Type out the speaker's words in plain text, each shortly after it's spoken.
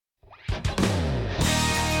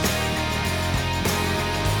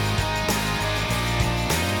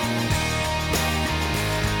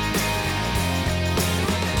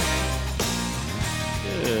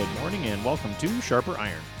and welcome to Sharper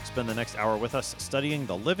Iron. Spend the next hour with us studying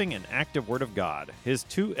the living and active Word of God, His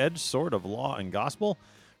two-edged sword of law and gospel,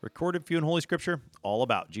 recorded for you in Holy Scripture, all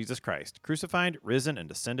about Jesus Christ, crucified, risen, and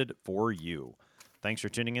descended for you. Thanks for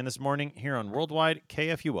tuning in this morning here on Worldwide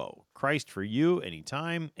KFUO, Christ for you,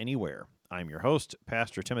 anytime, anywhere. I'm your host,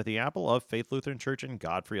 Pastor Timothy Appel of Faith Lutheran Church in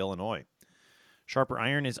Godfrey, Illinois. Sharper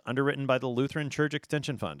Iron is underwritten by the Lutheran Church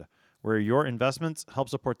Extension Fund, where your investments help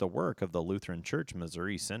support the work of the Lutheran Church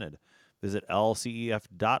Missouri Synod. Visit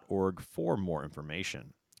lcef.org for more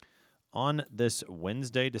information. On this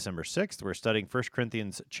Wednesday, December 6th, we're studying 1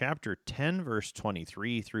 Corinthians chapter 10, verse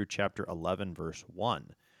 23 through chapter 11, verse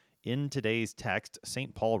 1. In today's text,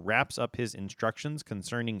 St. Paul wraps up his instructions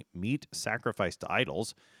concerning meat sacrificed to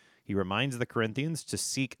idols. He reminds the Corinthians to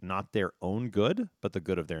seek not their own good, but the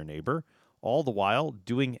good of their neighbor, all the while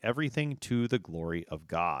doing everything to the glory of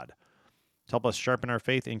God. To help us sharpen our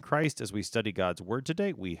faith in Christ as we study God's Word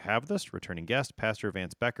today, we have this returning guest, Pastor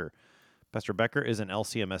Vance Becker. Pastor Becker is an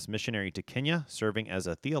LCMS missionary to Kenya, serving as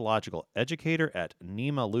a theological educator at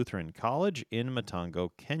Neema Lutheran College in Matongo,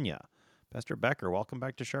 Kenya. Pastor Becker, welcome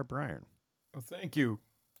back to Sharper Iron. Well, thank you.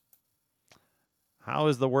 How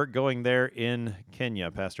is the work going there in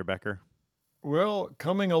Kenya, Pastor Becker? Well,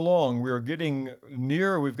 coming along, we're getting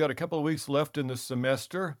near. We've got a couple of weeks left in the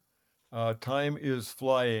semester. Time is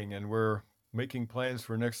flying, and we're making plans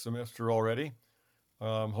for next semester already.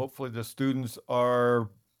 Hopefully the students are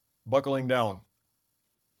buckling down.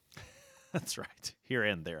 That's right. Here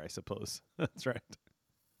and there, I suppose. That's right.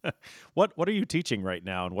 What are you teaching right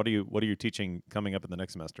now, and what are you teaching coming up in the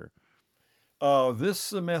next semester? This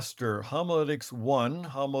semester, Homiletics 1,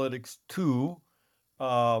 Homiletics 2,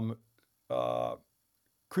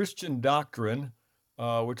 Christian Doctrine,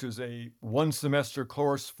 which is a one-semester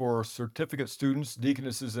course for certificate students,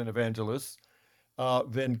 deaconesses, and evangelists.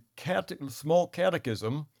 Then small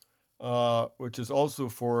catechism, which is also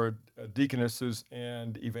for deaconesses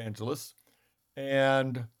and evangelists.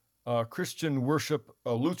 And Christian worship,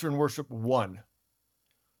 Lutheran worship 1.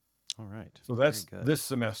 All right. So that's this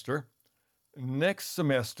semester. Next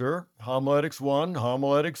semester, Homiletics 1,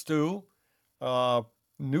 Homiletics 2,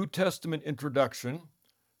 New Testament introduction,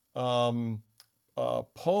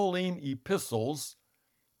 Pauline epistles,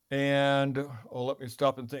 and let me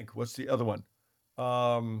stop and think. What's the other one?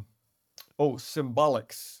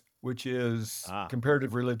 Symbolics, which is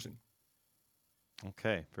comparative religion.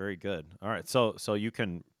 Okay, very good. All right, so you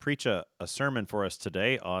can preach a sermon for us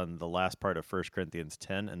today on the last part of 1 Corinthians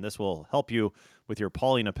 10, and this will help you with your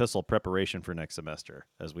Pauline epistle preparation for next semester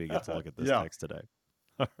as we get to look at this text today.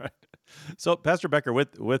 All right. So, Pastor Becker,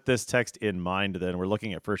 with this text in mind, then, we're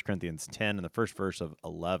looking at 1 Corinthians 10 and the first verse of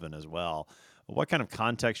 11 as well. What kind of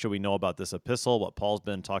context should we know about this epistle, what Paul's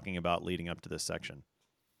been talking about leading up to this section?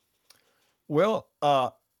 Well,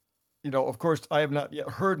 of course, I have not yet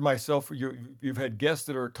heard myself. You've had guests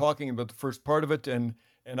that are talking about the first part of it, and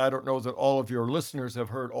I don't know that all of your listeners have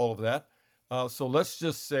heard all of that. So let's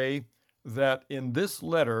just say that in this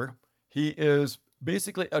letter, he is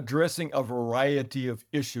basically addressing a variety of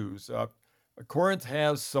issues. Corinth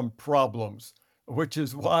has some problems, which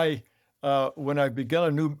is why when I began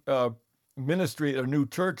a new ministry at a new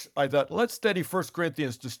church, I thought, let's study 1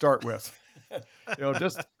 Corinthians to start with.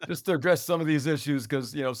 just to address some of these issues,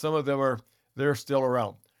 because some of them they're still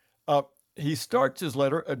around. He starts his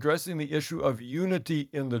letter addressing the issue of unity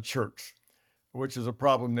in the church, which is a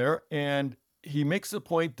problem there, and he makes a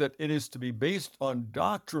point that it is to be based on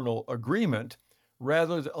doctrinal agreement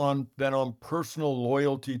rather than on personal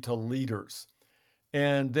loyalty to leaders.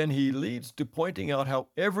 And then he leads to pointing out how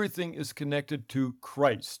everything is connected to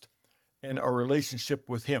Christ and our relationship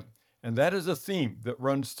with him. And that is a theme that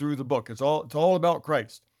runs through the book. It's all about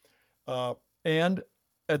Christ. And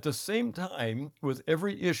at the same time, with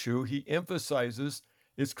every issue, he emphasizes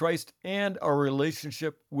it's Christ and our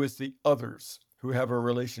relationship with the others who have a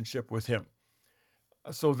relationship with him.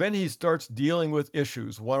 So then he starts dealing with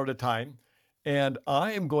issues one at a time. And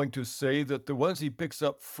I am going to say that the ones he picks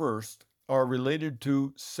up first are related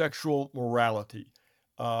to sexual morality,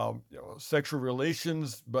 sexual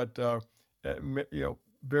relations, but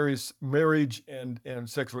various marriage and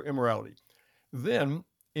sexual immorality. Then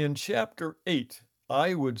in chapter 8,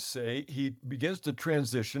 I would say he begins to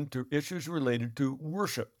transition to issues related to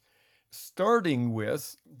worship, starting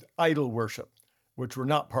with idol worship, which we're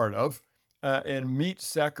not part of, and meat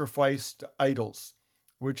sacrificed to idols,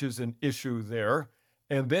 which is an issue there.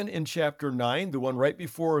 And then in chapter 9, the one right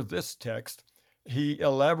before this text, he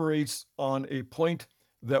elaborates on a point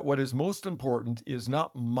that what is most important is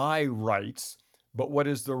not my rights, but what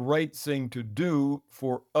is the right thing to do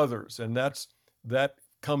for others. And that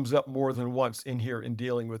comes up more than once in here in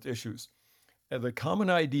dealing with issues. And the common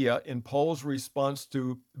idea in Paul's response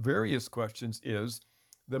to various questions is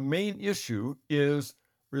the main issue is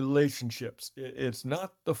relationships. It's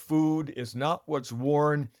not the food, it's not what's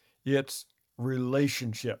worn, it's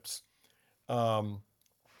relationships. Um,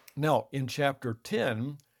 Now, in chapter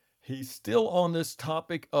 10, he's still on this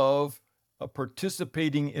topic of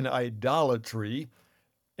participating in idolatry.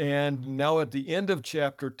 And now at the end of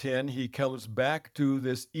chapter 10, he comes back to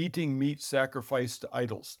this eating meat sacrificed to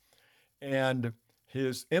idols. And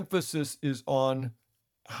his emphasis is on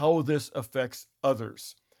how this affects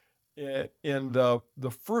others. In the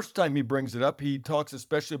first time he brings it up, he talks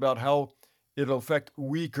especially about how it'll affect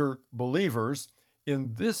weaker believers.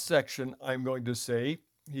 In this section, I'm going to say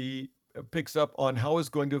he picks up on how it's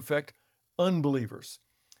going to affect unbelievers.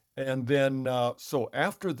 And then, so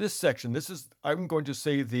after this section, I'm going to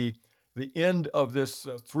say the end of this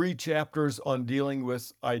 3 chapters on dealing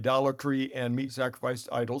with idolatry and meat sacrificed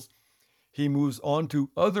idols. He moves on to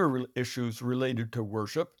other issues related to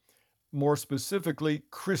worship, more specifically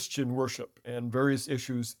Christian worship and various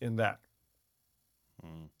issues in that.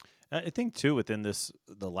 I think, too, within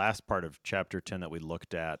the last part of chapter 10 that we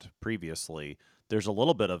looked at previously, there's a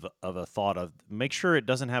little bit of a thought of make sure it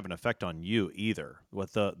doesn't have an effect on you either,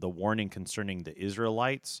 with the warning concerning the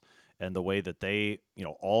Israelites and the way that they,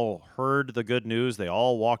 all heard the good news. They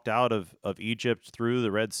all walked out of Egypt through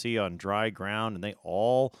the Red Sea on dry ground, and they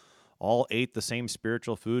all ate the same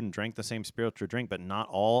spiritual food and drank the same spiritual drink, but not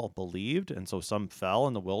all believed, and so some fell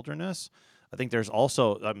in the wilderness. I think there's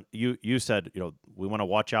also, you said, we want to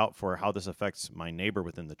watch out for how this affects my neighbor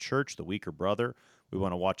within the church, the weaker brother. We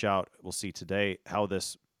want to watch out, we'll see today, how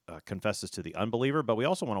this confesses to the unbeliever, but we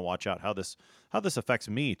also want to watch out how this affects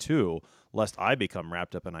me too, lest I become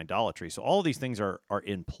wrapped up in idolatry. So all of these things are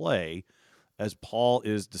in play as Paul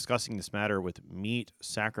is discussing this matter with meat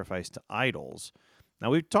sacrificed to idols. Now,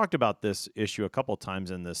 we've talked about this issue a couple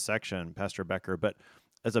times in this section, Pastor Becker, but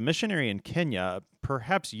as a missionary in Kenya,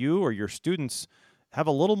 perhaps you or your students have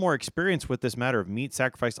a little more experience with this matter of meat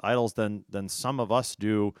sacrificed idols than some of us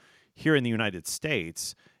do here in the United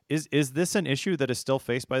States. Is this an issue that is still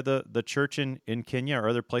faced by the church in Kenya or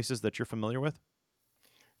other places that you're familiar with?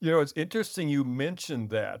 It's interesting you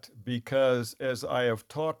mentioned that because as I have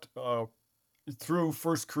taught through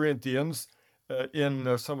 1 Corinthians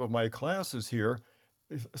in some of my classes here,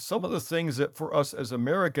 some of the things that for us as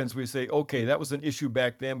Americans, we say, okay, that was an issue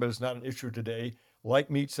back then, but it's not an issue today,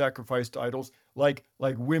 like meat sacrificed to idols, like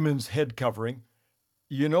women's head covering.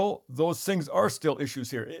 Those things are still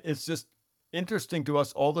issues here. It's just interesting to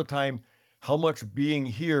us all the time how much being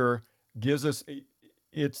here gives us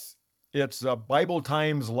it's a Bible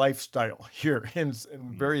Times lifestyle here in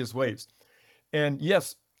various ways. And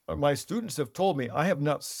yes, my students have told me, I have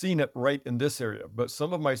not seen it right in this area, but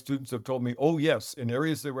some of my students have told me, oh yes, in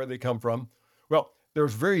areas where they come from, well,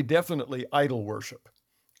 there's very definitely idol worship.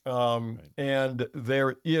 And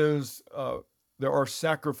there are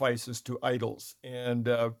sacrifices to idols and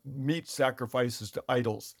meat sacrifices to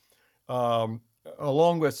idols,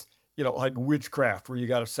 along with, like witchcraft, where you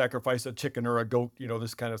got to sacrifice a chicken or a goat,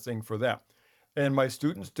 this kind of thing for that. And my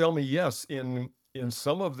students tell me, yes, in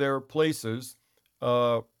some of their places,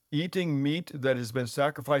 eating meat that has been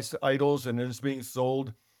sacrificed to idols and is being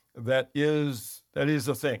sold, that is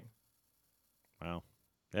a thing. Wow.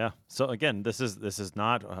 Yeah. So again, this is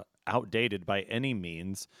not outdated by any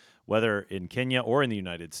means. Whether in Kenya or in the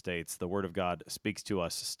United States, the Word of God speaks to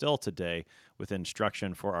us still today with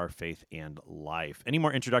instruction for our faith and life. Any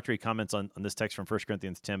more introductory comments on this text from 1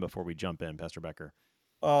 Corinthians 10 before we jump in, Pastor Becker?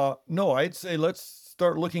 No, I'd say let's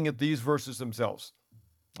start looking at these verses themselves.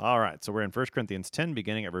 All right. So we're in 1 Corinthians 10,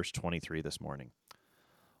 beginning at verse 23 this morning.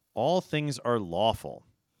 All things are lawful,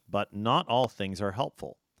 but not all things are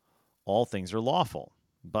helpful. All things are lawful,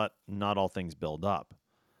 but not all things build up.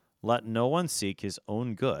 Let no one seek his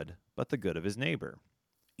own good, but the good of his neighbor.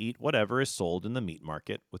 Eat whatever is sold in the meat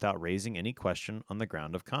market without raising any question on the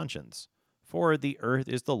ground of conscience. For the earth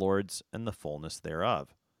is the Lord's and the fullness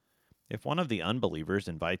thereof. If one of the unbelievers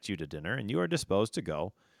invites you to dinner and you are disposed to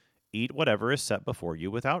go, eat whatever is set before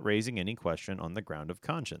you without raising any question on the ground of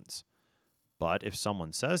conscience. But if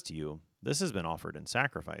someone says to you, "This has been offered in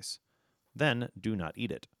sacrifice," then do not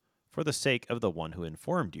eat it, for the sake of the one who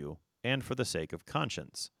informed you, and for the sake of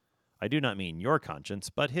conscience. I do not mean your conscience,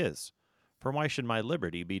 but his. For why should my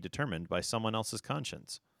liberty be determined by someone else's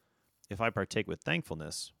conscience? If I partake with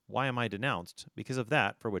thankfulness, why am I denounced because of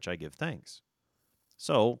that for which I give thanks?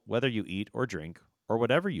 So, whether you eat or drink, or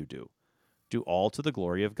whatever you do all to the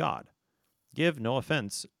glory of God. Give no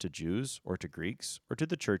offense to Jews or to Greeks or to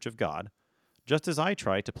the church of God, just as I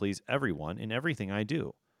try to please everyone in everything I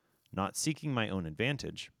do, not seeking my own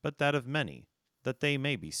advantage, but that of many, that they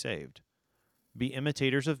may be saved. Be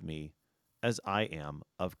imitators of me, as I am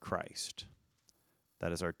of Christ.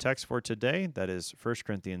 That is our text for today. That is 1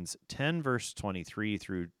 Corinthians 10, verse 23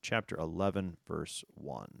 through chapter 11, verse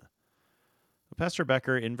 1. Pastor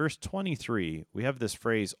Becker, in verse 23, we have this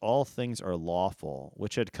phrase, all things are lawful,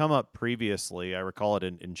 which had come up previously. I recall it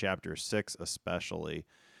in chapter 6 especially.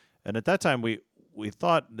 And at that time, we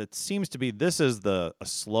thought that seems to be this is a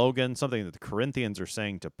slogan, something that the Corinthians are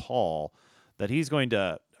saying to Paul, that he's going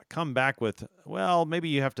to come back with, well, maybe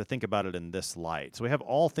you have to think about it in this light. So we have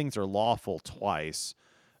all things are lawful twice,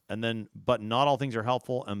 and then but not all things are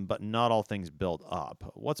helpful, and but not all things build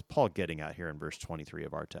up. What's Paul getting at here in verse 23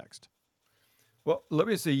 of our text? Well, let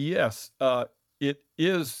me say yes. It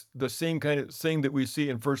is the same kind of thing that we see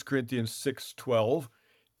in 1 Corinthians 6:12.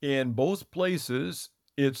 In both places,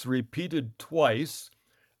 it's repeated twice.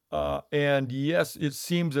 And yes, it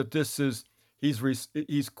seems that this is,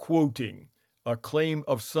 he's quoting a claim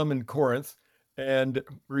of some in Corinth and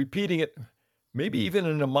repeating it, maybe even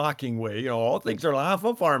in a mocking way. All things are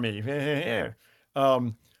lawful for me.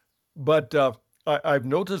 But I've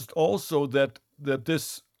noticed also that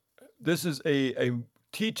this is a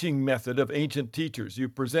teaching method of ancient teachers. You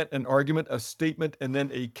present an argument, a statement, and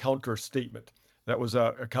then a counter statement. That was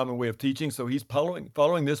a common way of teaching. So he's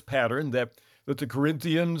following this pattern that the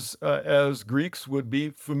Corinthians, as Greeks, would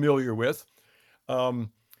be familiar with.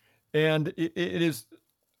 And it is,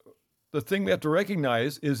 the thing we have to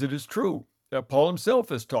recognize is it is true. Paul himself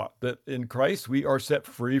has taught that in Christ we are set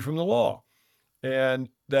free from the law. And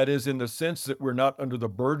that is in the sense that we're not under the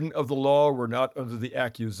burden of the law, we're not under the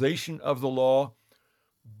accusation of the law.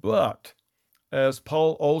 But as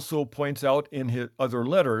Paul also points out in his other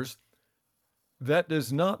letters, that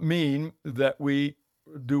does not mean that we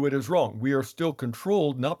do what is wrong. We are still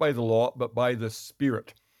controlled not by the law, but by the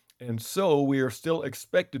Spirit. And so we are still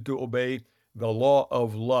expected to obey the law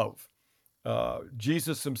of love.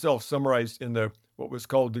 Jesus himself summarized in what was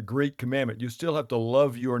called the Great Commandment. You still have to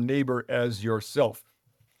love your neighbor as yourself.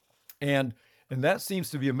 And that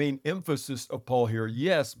seems to be a main emphasis of Paul here.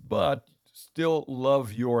 Yes, but still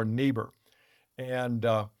love your neighbor. And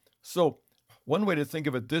so one way to think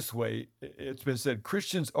of it this way, it's been said,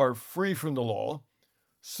 Christians are free from the law,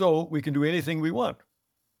 so we can do anything we want.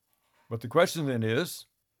 But the question then is,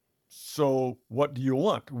 so what do you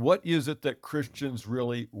want? What is it that Christians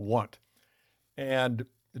really want? And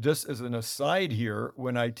just as an aside here,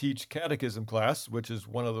 when I teach catechism class, which is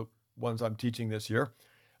one of the ones I'm teaching this year,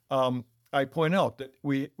 I point out that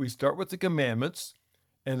we start with the commandments,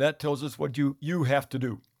 and that tells us what you have to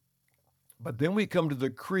do. But then we come to the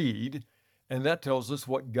creed, and that tells us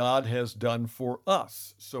what God has done for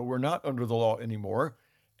us. So we're not under the law anymore.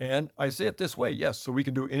 And I say it this way, yes, so we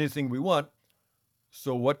can do anything we want.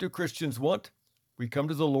 So what do Christians want? We come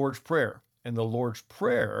to the Lord's Prayer. And the Lord's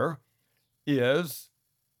Prayer is,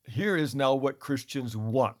 here is now what Christians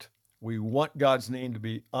want. We want God's name to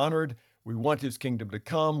be honored. We want his kingdom to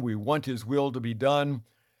come. We want his will to be done.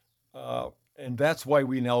 And that's why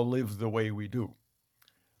we now live the way we do.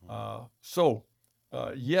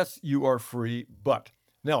 Yes, you are free, but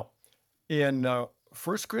now in 1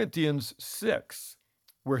 Corinthians 6,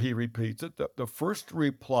 where he repeats it, the first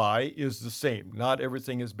reply is the same. Not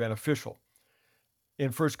everything is beneficial.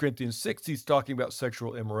 In 1 Corinthians 6, he's talking about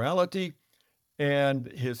sexual immorality.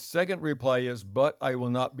 And his second reply is, but I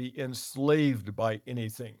will not be enslaved by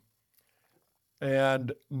anything.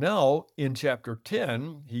 And now in chapter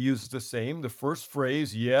 10, he uses the same. The first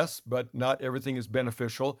phrase, yes, but not everything is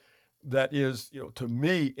beneficial. That is, to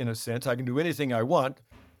me, in a sense, I can do anything I want.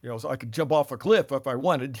 So I could jump off a cliff if I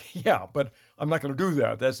wanted. Yeah, but I'm not going to do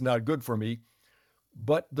that. That's not good for me.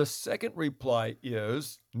 But the second reply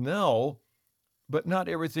is, no, but not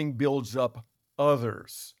everything builds up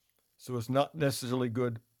others. So it's not necessarily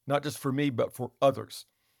good, not just for me, but for others.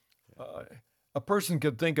 A person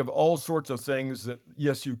could think of all sorts of things that,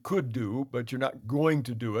 yes, you could do, but you're not going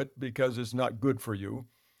to do it because it's not good for you.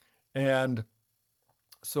 And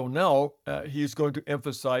so now he's going to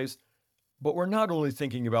emphasize, but we're not only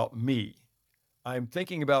thinking about me. I'm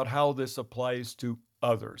thinking about how this applies to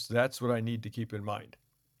others. That's what I need to keep in mind.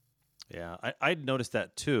 Yeah, I'd noticed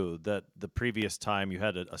that too, that the previous time you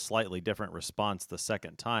had a slightly different response the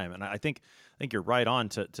second time. And I think you're right on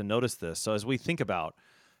to notice this. So as we think about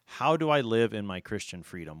how do I live in my Christian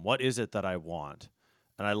freedom? What is it that I want?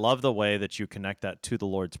 And I love the way that you connect that to the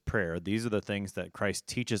Lord's Prayer. These are the things that Christ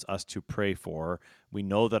teaches us to pray for. We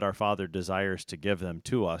know that our Father desires to give them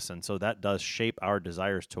to us, and so that does shape our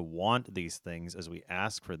desires to want these things as we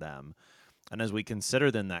ask for them. And as we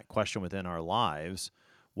consider then that question within our lives,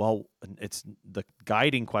 well, it's the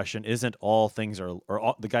guiding question isn't all things are,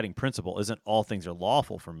 the guiding principle isn't all things are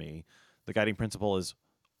lawful for me. The guiding principle is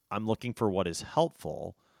I'm looking for what is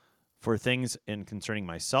helpful for things in concerning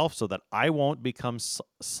myself so that I won't become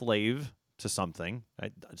slave to something,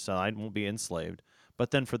 so I won't be enslaved.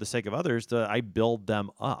 But then for the sake of others, I build them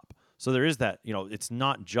up. So there is that, it's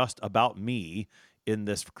not just about me in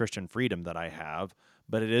this Christian freedom that I have,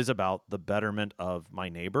 but it is about the betterment of my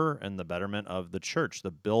neighbor and the betterment of the church,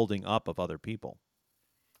 the building up of other people.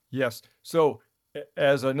 Yes. So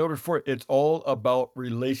as I noted before, it's all about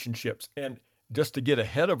relationships. And just to get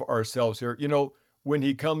ahead of ourselves here, when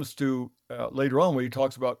he comes to later on, when he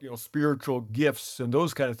talks about, spiritual gifts and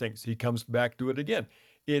those kind of things, he comes back to it again.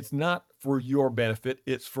 It's not for your benefit.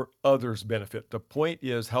 It's for others' benefit. The point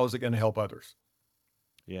is, how is it going to help others?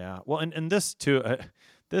 Yeah. Well, and this too,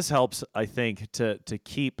 this helps, I think, to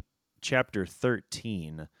keep chapter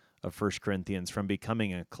 13 of 1 Corinthians from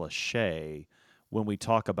becoming a cliche when we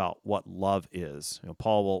talk about what love is.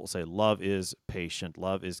 Paul will say love is patient,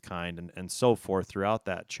 love is kind, and so forth throughout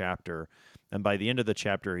that chapter. And by the end of the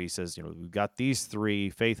chapter, he says, we've got these three,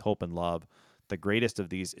 faith, hope, and love. The greatest of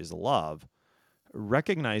these is love.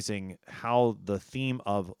 Recognizing how the theme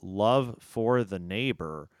of love for the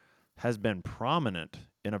neighbor has been prominent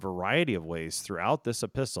in a variety of ways throughout this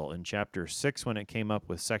epistle. In chapter 6, when it came up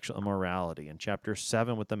with sexual immorality, in chapter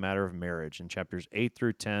 7 with the matter of marriage, in chapters 8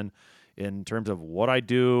 through 10 in terms of what I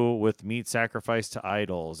do with meat sacrificed to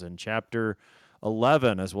idols, in chapter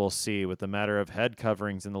 11, as we'll see, with the matter of head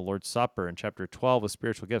coverings in the Lord's Supper, in chapter 12 with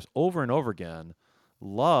spiritual gifts. Over and over again,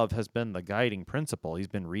 love has been the guiding principle. He's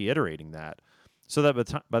been reiterating that. So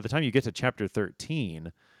that by the time you get to chapter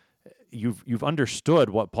 13, you've understood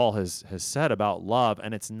what Paul has said about love,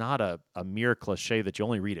 and it's not a mere cliche that you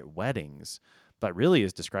only read at weddings, but really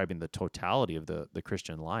is describing the totality of the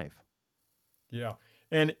Christian life. Yeah,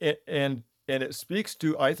 and it speaks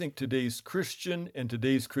to, I think, today's Christian and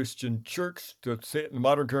today's Christian church, to say it in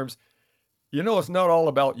modern terms. It's not all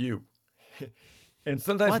about you, and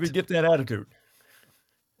sometimes we get that attitude.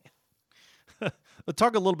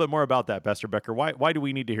 Talk a little bit more about that, Pastor Becker. Why do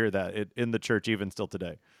we need to hear that in the church even still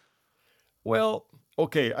today? Well,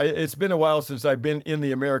 okay, it's been a while since I've been in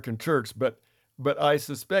the American church, but I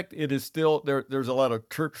suspect it is still there. There's a lot of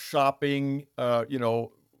church shopping.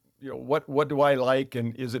 What do I like,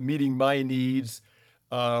 and is it meeting my needs?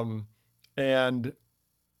 And and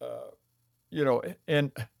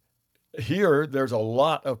here there's a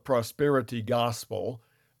lot of prosperity gospel,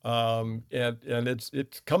 and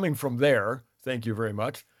it's coming from there. Thank you very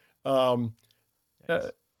much. And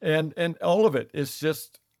all of it is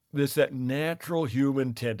just that natural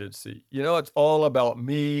human tendency. It's all about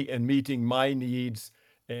me and meeting my needs,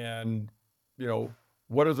 and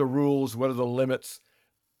what are the rules, what are the limits,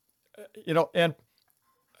 and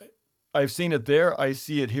I've seen it there. I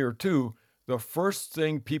see it here too. The first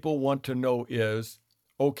thing people want to know is,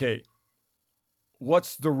 okay,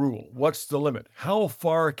 what's the rule? What's the limit? How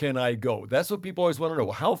far can I go? That's what people always want to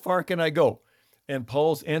know. How far can I go? And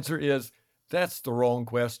Paul's answer is, that's the wrong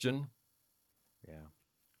question.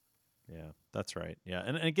 Yeah, that's right. Yeah,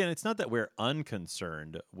 and again, it's not that we're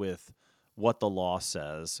unconcerned with what the law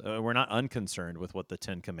says. We're not unconcerned with what the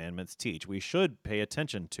Ten Commandments teach. We should pay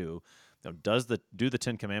attention to, do the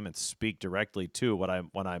Ten Commandments speak directly to what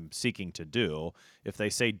I'm seeking to do? If they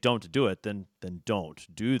say don't do it, then don't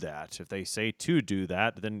do that. If they say to do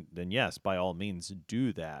that, then yes, by all means,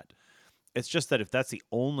 do that. It's just that if that's the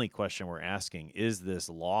only question we're asking, is this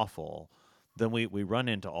lawful, then we run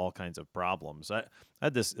into all kinds of problems. I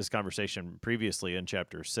had this conversation previously in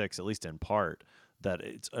chapter 6, at least in part, that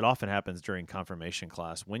it often happens during confirmation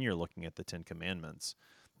class when you're looking at the Ten Commandments,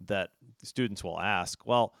 that students will ask,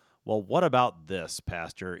 well, what about this,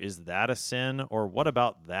 Pastor? Is that a sin? Or what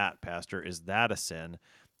about that, Pastor? Is that a sin?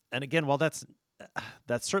 And again, while that's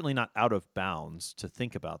certainly not out of bounds to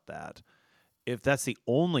think about that, if that's the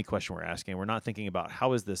only question we're asking, we're not thinking about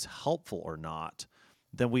how is this helpful or not,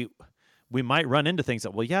 then we might run into things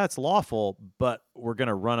that, well, yeah, it's lawful, but we're going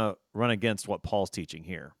to run against what Paul's teaching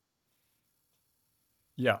here.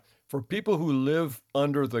 Yeah. For people who live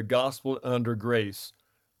under the gospel, under grace,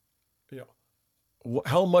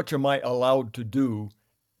 how much am I allowed to do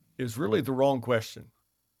is really the wrong question.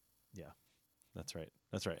 Yeah, that's right.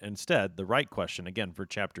 That's right. Instead, the right question, again, for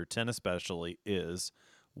chapter 10 especially, is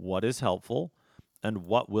what is helpful and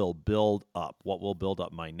what will build up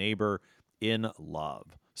my neighbor in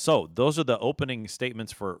love. So those are the opening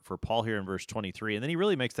statements for Paul here in verse 23. And then he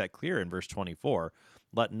really makes that clear in verse 24.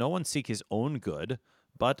 Let no one seek his own good,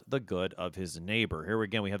 but the good of his neighbor. Here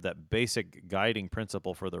again, we have that basic guiding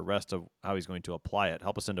principle for the rest of how he's going to apply it.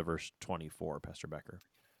 Help us into verse 24, Pastor Becker.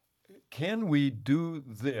 Can we do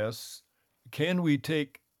this? Can we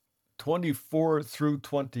take 24 through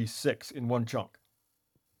 26 in one chunk?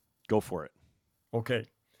 Go for it. Okay.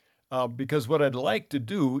 Because what I'd like to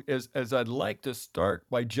do is I'd like to start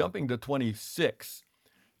by jumping to 26.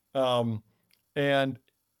 And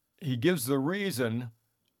he gives the reason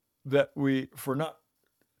that he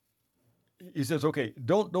says, okay,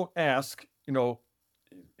 don't ask,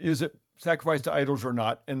 is it sacrificed to idols or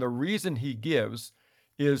not? And the reason he gives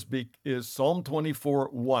is Psalm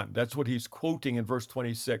 24:1. That's what he's quoting in verse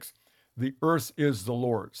 26. The earth is the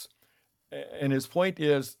Lord's. And his point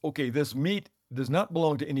is, okay, this meat does not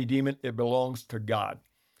belong to any demon. It belongs to God.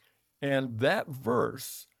 And that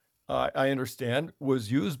verse, I understand,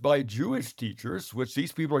 was used by Jewish teachers, which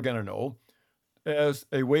these people are going to know, as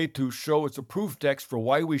a way to show it's a proof text for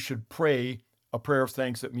why we should pray a prayer of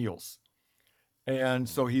thanks at meals. And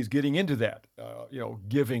so he's getting into that,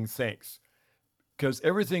 giving thanks, because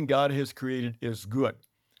everything God has created is good.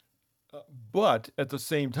 But at the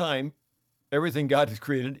same time, everything God has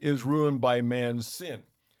created is ruined by man's sin.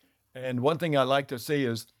 And one thing I like to say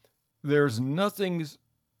is there's nothing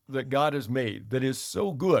that God has made that is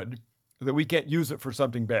so good that we can't use it for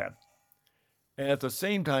something bad. And at the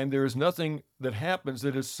same time, there is nothing that happens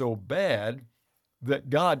that is so bad that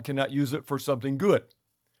God cannot use it for something good.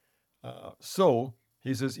 So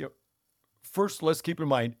he says, first, let's keep in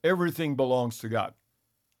mind, everything belongs to God.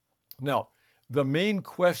 Now, the main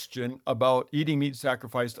question about eating meat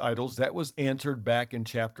sacrificed to idols, that was answered back in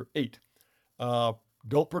chapter 8.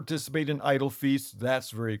 Don't participate in idol feasts. That's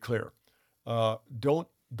very clear. Don't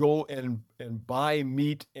go and buy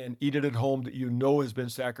meat and eat it at home that you know has been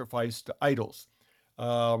sacrificed to idols.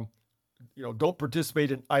 Don't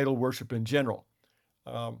participate in idol worship in general.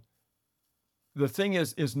 The thing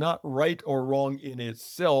is not right or wrong in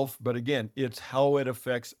itself, but again, it's how it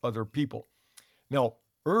affects other people. Now,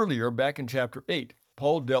 earlier, back in chapter 8,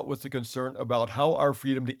 Paul dealt with the concern about how our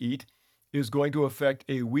freedom to eat is going to affect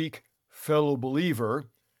a weak fellow believer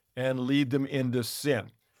and lead them into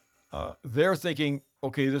sin. They're thinking,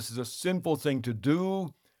 okay, this is a sinful thing to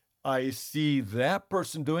do. I see that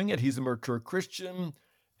person doing it. He's a mature Christian.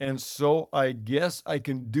 And so I guess I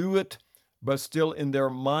can do it, but still in their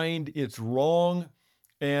mind, it's wrong.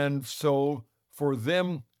 And so for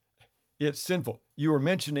them, it's sinful. You were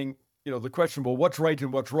mentioning, the question, well, what's right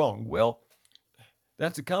and what's wrong? Well,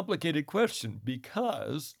 that's a complicated question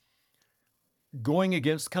because going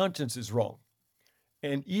against conscience is wrong.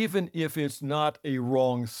 And even if it's not a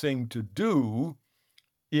wrong thing to do,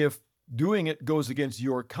 if doing it goes against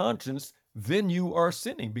your conscience, then you are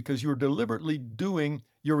sinning because you're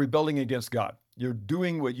you're rebelling against God. You're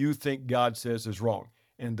doing what you think God says is wrong,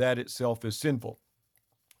 and that itself is sinful.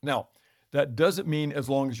 Now, that doesn't mean as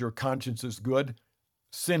long as your conscience is good,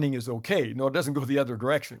 sinning is okay. No, it doesn't go the other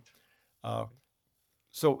direction.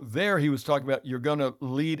 So there he was talking about you're going to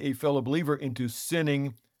lead a fellow believer into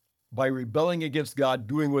sinning by rebelling against God,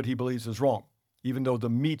 doing what he believes is wrong, even though the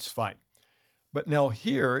meat's fine. But now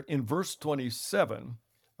here in verse 27,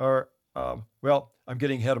 I'm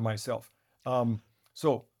getting ahead of myself.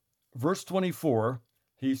 So verse 24,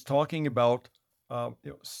 he's talking about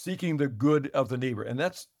seeking the good of the neighbor. And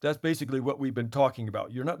that's basically what we've been talking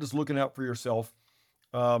about. You're not just looking out for yourself,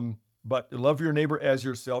 but love your neighbor as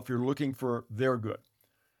yourself. You're looking for their good.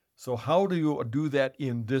 So how do you do that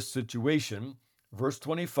in this situation? Verse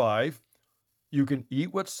 25, you can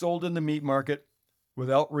eat what's sold in the meat market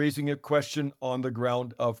without raising a question on the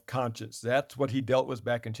ground of conscience. That's what he dealt with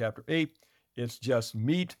back in chapter 8. It's just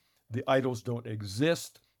meat. The idols don't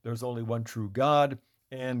exist. There's only one true God,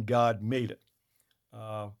 and God made it.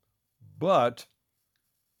 But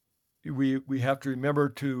we have to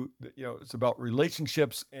remember it's about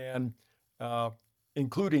relationships and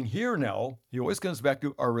including here now, he always comes back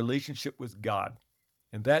to our relationship with God.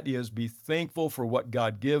 And that is be thankful for what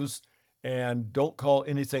God gives and don't call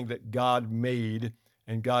anything that God made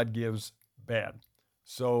and God gives bad.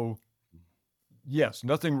 So yes,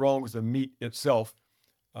 nothing wrong with the meat itself.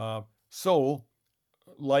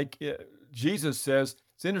 Jesus says,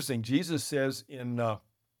 it's interesting, Jesus says in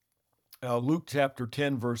Luke chapter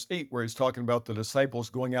 10, verse 8, where he's talking about the disciples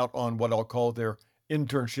going out on what I'll call their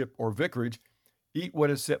internship or vicarage, eat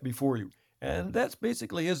what is set before you. And that's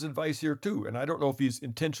basically his advice here too. And I don't know if he's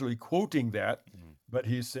intentionally quoting that, but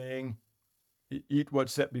he's saying, eat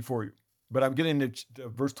what's set before you. But I'm getting to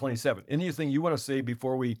verse 27. Anything you want to say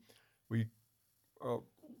before we roll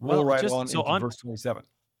into verse 27?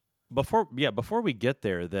 Before we get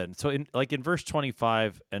there then, so in verse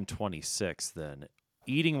 25 and 26 then,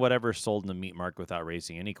 eating whatever is sold in the meat market without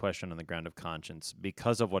raising any question on the ground of conscience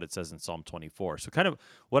because of what it says in Psalm 24. So kind of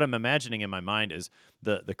what I'm imagining in my mind is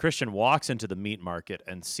the Christian walks into the meat market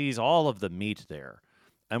and sees all of the meat there.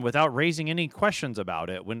 And without raising any questions about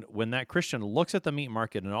it, when that Christian looks at the meat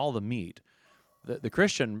market and all the meat, the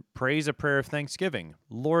Christian prays a prayer of thanksgiving.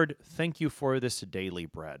 Lord, thank you for this daily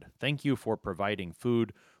bread. Thank you for providing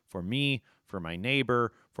food for me, for my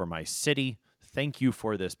neighbor, for my city. Thank you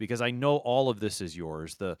for this, because I know all of this is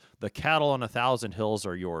yours. The cattle on 1,000 hills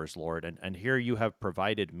are yours, Lord, and here you have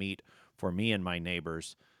provided meat for me and my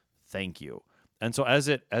neighbors. Thank you. And so as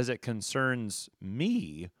it concerns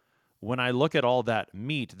me, when I look at all that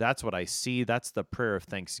meat, that's what I see. That's the prayer of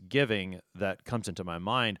thanksgiving that comes into my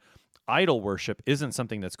mind. Idol worship isn't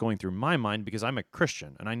something that's going through my mind because I'm a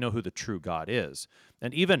Christian and I know who the true God is.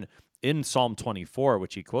 And even in Psalm 24,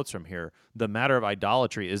 which he quotes from here, the matter of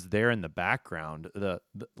idolatry is there in the background.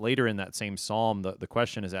 Later in that same psalm, the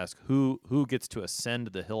question is asked, who gets to ascend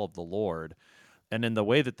the hill of the Lord? And in the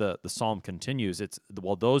way that the psalm continues, it's,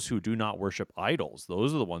 well, those who do not worship idols,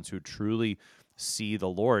 those are the ones who truly see the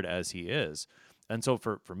Lord as he is. And so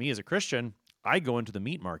for me as a Christian, I go into the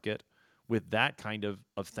meat market with that kind of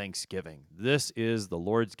thanksgiving. This is the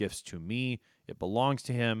Lord's gifts to me. It belongs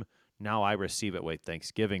to him. Now I receive it with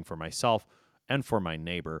thanksgiving for myself and for my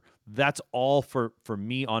neighbor. That's all for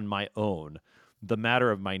me on my own. The matter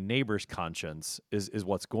of my neighbor's conscience is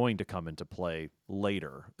what's going to come into play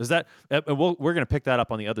later. Is that we're going to pick that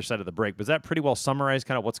up on the other side of the break, but does that pretty well summarize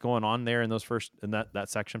kind of what's going on there in that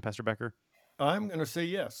section, Pastor Becker? I'm going to say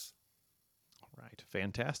yes. All right,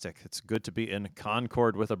 fantastic. It's good to be in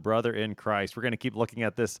concord with a brother in Christ. We're going to keep looking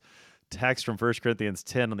at this text from 1 Corinthians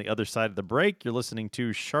 10 on the other side of the break. You're listening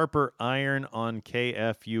to Sharper Iron on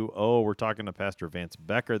KFUO. We're talking to Pastor Vance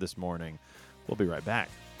Becker this morning. We'll be right back.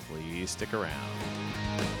 Please stick around.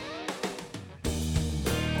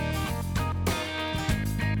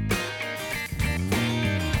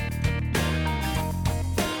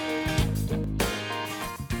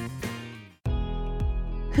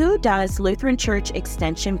 Who does Lutheran Church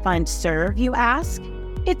Extension Fund serve, you ask?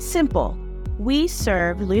 It's simple. We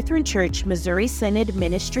serve Lutheran Church Missouri Synod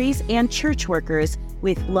ministries and church workers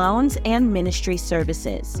with loans and ministry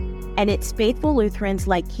services. And it's faithful Lutherans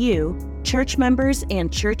like you, church members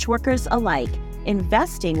and church workers alike,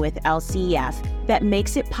 investing with LCEF that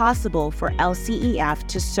makes it possible for LCEF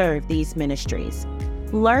to serve these ministries.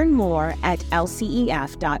 Learn more at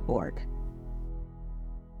lcef.org.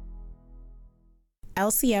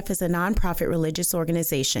 LCF is a nonprofit religious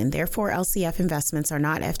organization. Therefore, LCF investments are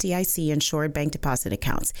not FDIC-insured bank deposit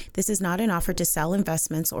accounts. This is not an offer to sell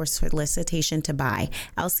investments or solicitation to buy.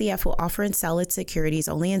 LCF will offer and sell its securities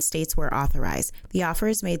only in states where authorized. The offer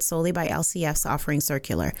is made solely by LCF's offering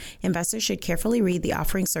circular. Investors should carefully read the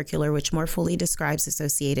offering circular, which more fully describes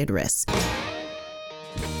associated risks.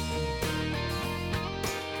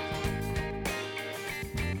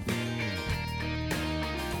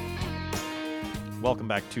 Welcome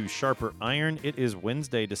back to Sharper Iron. It is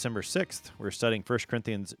Wednesday, December 6th. We're studying 1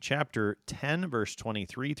 Corinthians chapter 10, verse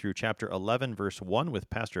 23 through chapter 11, verse 1 with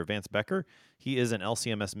Pastor Vance Becker. He is an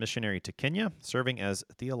LCMS missionary to Kenya, serving as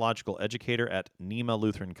theological educator at Neema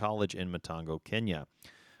Lutheran College in Matongo, Kenya.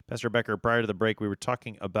 Pastor Becker, prior to the break, we were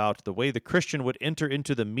talking about the way the Christian would enter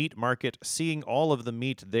into the meat market, seeing all of the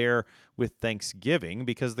meat there with thanksgiving,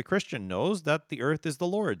 because the Christian knows that the earth is the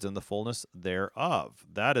Lord's and the fullness thereof.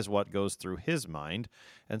 That is what goes through his mind,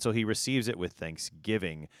 and so he receives it with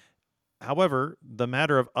thanksgiving. However, the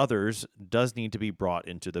matter of others does need to be brought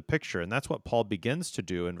into the picture, and that's what Paul begins to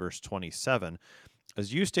do in verse 27.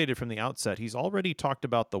 As you stated from the outset, he's already talked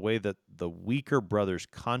about the way that the weaker brother's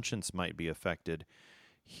conscience might be affected.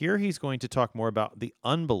 Here he's going to talk more about the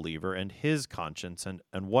unbeliever and his conscience and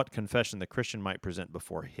what confession the Christian might present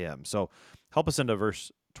before him. So help us into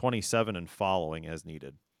verse 27 and following as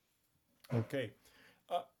needed. Okay.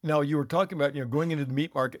 Now, you were talking about going into the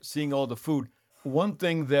meat market, seeing all the food. One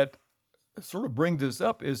thing that sort of brings this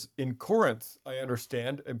up is in Corinth, I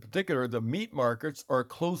understand, in particular, the meat markets are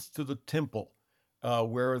close to the temple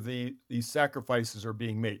where these sacrifices are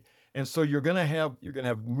being made. And so you're going to have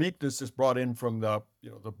meat that's just brought in from the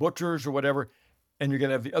butchers or whatever, and you're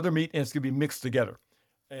going to have the other meat, and it's going to be mixed together.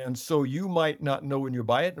 And so you might not know when you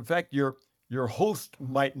buy it. In fact, your host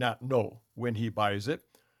might not know when he buys it.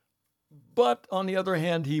 But on the other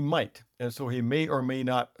hand, he might, and so he may or may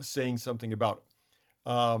not saying something about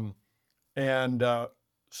it.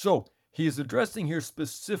 So he's addressing here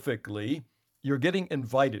specifically, you're getting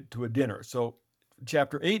invited to a dinner. So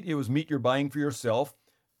chapter 8, it was meat you're buying for yourself.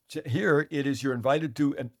 Here it is you're invited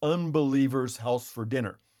to an unbeliever's house for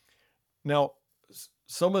dinner. Now,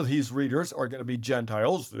 some of these readers are going to be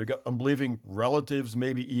Gentiles. They've got unbelieving relatives,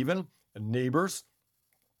 maybe even, and neighbors,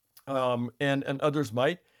 and others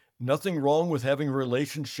might. Nothing wrong with having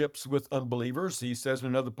relationships with unbelievers. He says in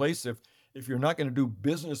another place, if you're not going to do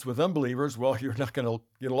business with unbelievers, well, you're not going to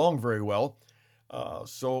get along very well.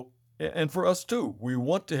 And for us too, we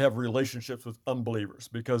want to have relationships with unbelievers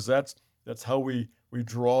because that's how we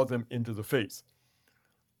draw them into the faith.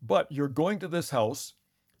 But you're going to this house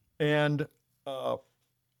and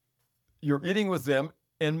you're eating with them,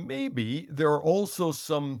 and maybe there are also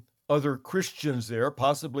some other Christians there,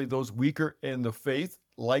 possibly those weaker in the faith,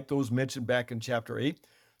 like those mentioned back in chapter 8.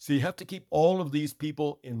 So you have to keep all of these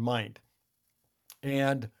people in mind.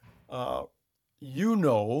 And you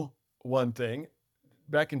know one thing,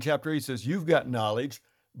 back in chapter 8 it says, you've got knowledge,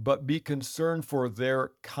 but be concerned for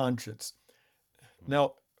their conscience.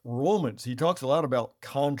 Now, Romans, he talks a lot about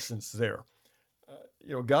conscience there.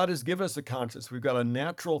 God has given us a conscience. We've got a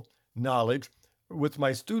natural knowledge. With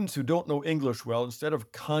my students who don't know English well, instead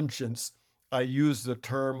of conscience, I use the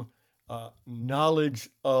term knowledge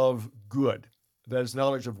of good. That is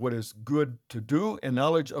knowledge of what is good to do and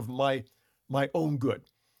knowledge of my own good.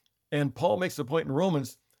 And Paul makes the point in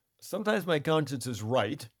Romans, sometimes my conscience is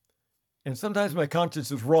right, and sometimes my conscience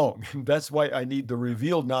is wrong. That's why I need the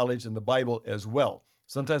revealed knowledge in the Bible as well.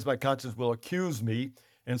 Sometimes my conscience will accuse me,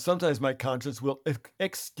 and sometimes my conscience will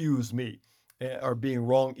excuse me, or being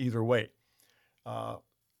wrong either way.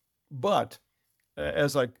 But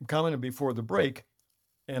as I commented before the break,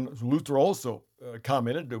 and Luther also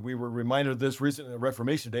commented, that we were reminded of this recently on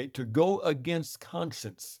Reformation Day, to go against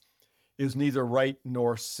conscience is neither right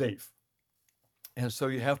nor safe. And so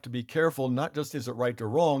you have to be careful, not just is it right or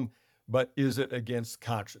wrong, but is it against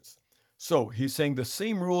conscience? So he's saying the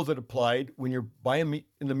same rule that applied when you're buying meat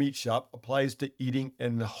in the meat shop applies to eating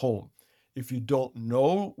in the home. If you don't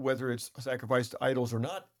know whether it's sacrificed to idols or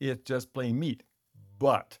not, it's just plain meat.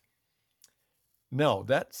 But now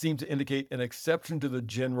that seems to indicate an exception to the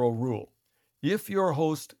general rule. If your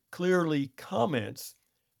host clearly comments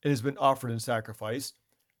it has been offered in sacrifice,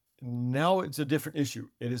 now it's a different issue.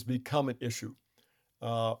 It has become an issue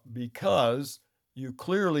because you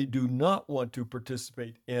clearly do not want to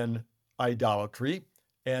participate in idolatry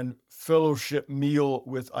and fellowship meal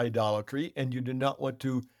with idolatry, and you do not want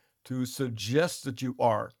to suggest that you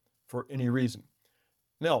are for any reason.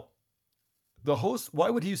 Now, the host,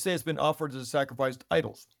 why would he say it's been offered as a sacrifice to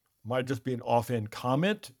idols? Might just be an offhand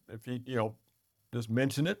comment if he, just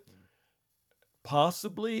mention it.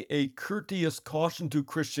 Possibly a courteous caution to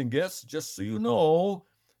Christian guests, just so you know,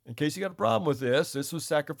 in case you got a problem with this was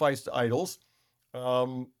sacrificed to idols.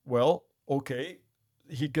 Well, okay,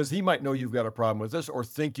 because he might know you've got a problem with this or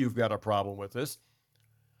think you've got a problem with this.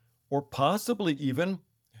 Or possibly even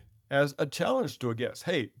as a challenge to a guest.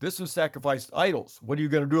 Hey, this was sacrificed to idols. What are you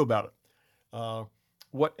going to do about it?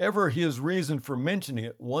 Whatever his reason for mentioning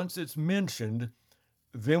it, once it's mentioned,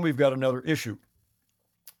 then we've got another issue.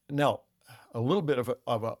 Now, a little bit of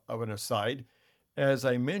an aside, as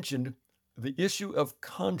I mentioned, the issue of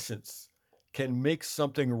conscience can make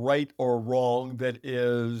something right or wrong that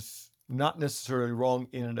is not necessarily wrong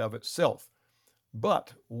in and of itself.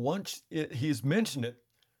 But once he's mentioned it,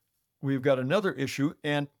 we've got another issue,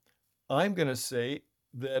 and I'm going to say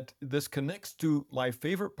that this connects to my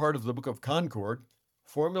favorite part of the Book of Concord,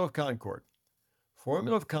 Formula of Concord.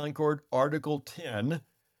 Formula of Concord, Article 10,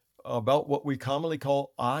 about what we commonly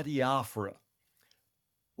call adiaphora.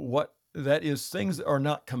 What that is, things that are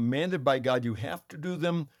not commanded by God, you have to do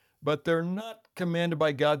them, but they're not commanded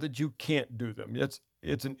by God that you can't do them.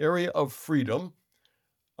 It's an area of freedom.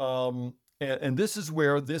 And this is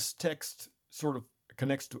where this text sort of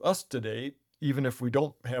connects to us today, even if we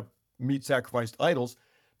don't have meat sacrificed idols,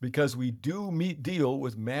 because we do deal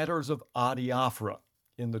with matters of adiaphora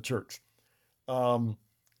in the church.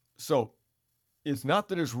 So it's not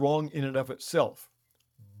that it's wrong in and of itself,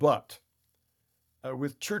 but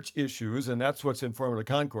with church issues, and that's what's in Formula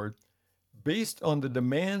Concord, based on the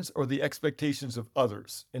demands or the expectations of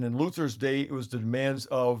others. And in Luther's day, it was the demands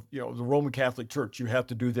of the Roman Catholic Church. You have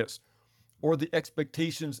to do this. Or the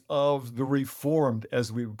expectations of the Reformed,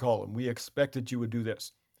 as we would call them. We expect that you would do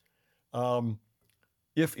this.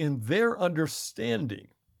 If in their understanding,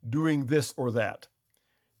 doing this or that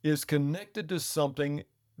is connected to something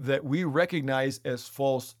that we recognize as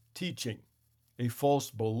false teaching, a false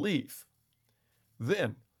belief,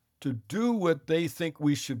 then to do what they think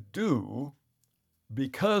we should do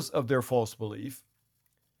because of their false belief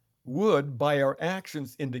would, by our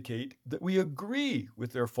actions, indicate that we agree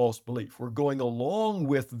with their false belief. We're going along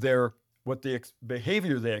with their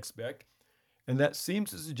behavior they expect, And that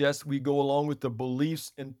seems to suggest we go along with the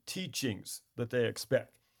beliefs and teachings that they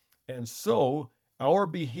expect. And so our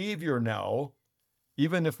behavior now,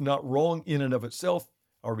 even if not wrong in and of itself,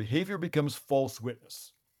 our behavior becomes false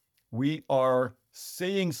witness. We are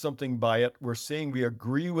saying something by it. We're saying we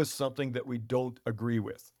agree with something that we don't agree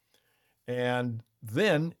with. And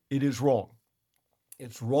then it is wrong.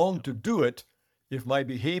 It's wrong to do it if my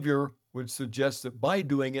behavior would suggest that by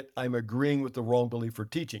doing it, I'm agreeing with the wrong belief or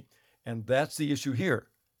teaching. And that's the issue here.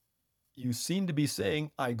 You seem to be saying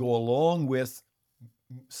I go along with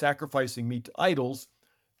sacrificing meat to idols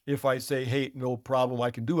if I say, hey, no problem, I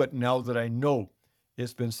can do it now that I know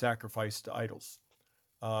it's been sacrificed to idols.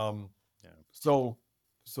 So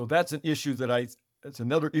that's an issue that's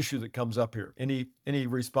another issue that comes up here. Any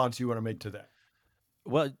response you want to make to that?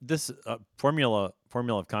 Well, this Formula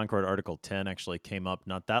of Concord Article 10 actually came up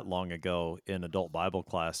not that long ago in adult Bible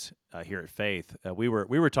class here at Faith. We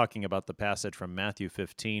were talking about the passage from Matthew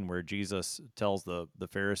 15 where Jesus tells the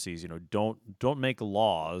Pharisees, don't make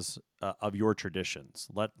laws of your traditions.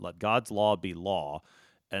 Let God's law be law,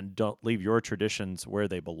 and don't leave your traditions where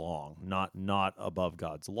they belong, not above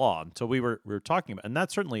God's law. And so we were talking about, and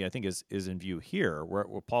that certainly I think is in view here, where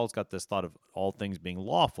Paul's got this thought of all things being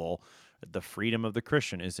lawful. The freedom of the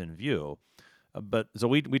Christian is in view. But so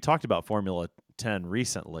we talked about Formula 10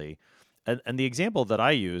 recently, and the example that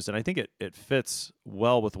I used, and I think it fits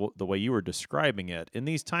well with the way you were describing it, in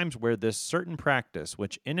these times where this certain practice,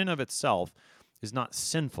 which in and of itself is not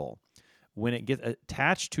sinful, when it gets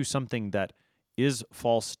attached to something that is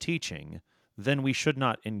false teaching, then we should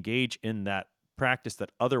not engage in that practice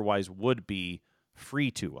that otherwise would be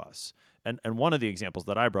free to us. And one of the examples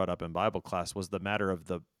that I brought up in Bible class was the matter of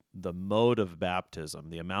the mode of baptism,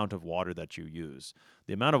 the amount of water that you use.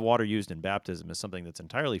 The amount of water used in baptism is something that's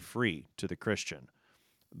entirely free to the Christian.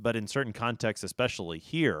 But in certain contexts, especially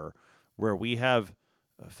here, where we have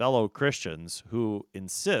fellow Christians who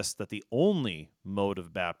insist that the only mode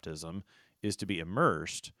of baptism is to be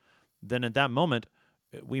immersed, then at that moment,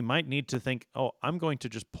 we might need to think, I'm going to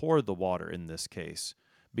just pour the water in this case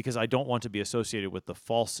because I don't want to be associated with the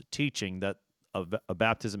false teaching that a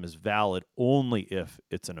baptism is valid only if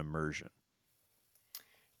it's an immersion.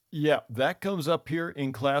 Yeah, that comes up here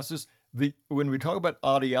in classes. When we talk about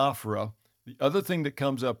adiaphora, the other thing that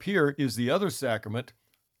comes up here is the other sacrament,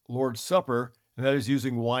 Lord's Supper, and that is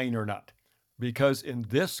using wine or not. Because in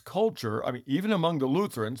this culture, I mean, even among the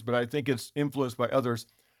Lutherans, but I think it's influenced by others,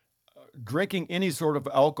 drinking any sort of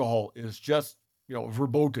alcohol is just,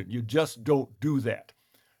 verboten. You just don't do that.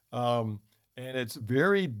 And it's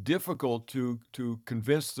very difficult to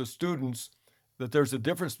convince the students that there's a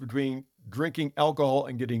difference between drinking alcohol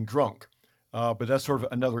and getting drunk. But that's sort of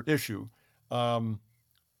another issue. But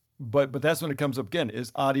that's when it comes up again,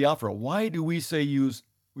 is adiaphora. Why do we say use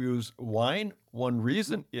wine? One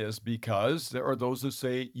reason is because there are those that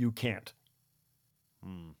say you can't.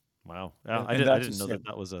 Wow. I didn't know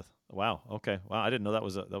that was a... Wow. Okay. Wow. I didn't know that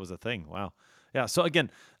was a thing. Wow. Yeah. So again,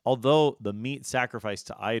 although the meat sacrificed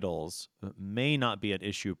to idols may not be an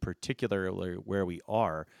issue, particularly where we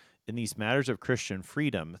are, in these matters of Christian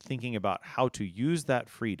freedom, thinking about how to use that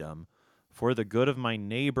freedom for the good of my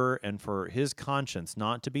neighbor and for his conscience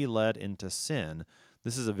not to be led into sin,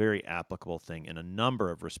 this is a very applicable thing in a number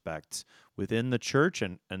of respects within the church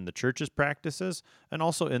and the church's practices, and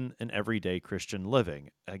also in everyday Christian living.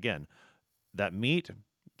 Again, that meat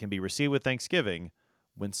can be received with thanksgiving.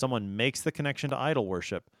 When someone makes the connection to idol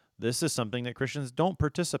worship, this is something that Christians don't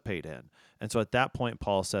participate in. And so at that point,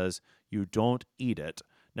 Paul says, you don't eat it.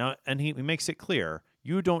 Now, and he makes it clear,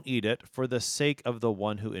 you don't eat it for the sake of the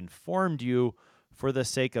one who informed you, for the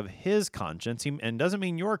sake of his conscience. And doesn't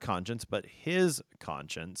mean your conscience, but his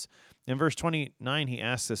conscience. In verse 29, he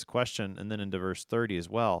asks this question, and then into verse 30 as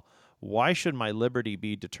well. Why should my liberty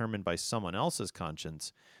be determined by someone else's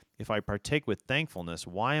conscience? If I partake with thankfulness,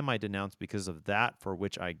 why am I denounced because of that for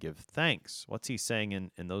which I give thanks? What's he saying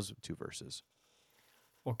in those two verses?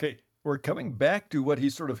 Okay, we're coming back to what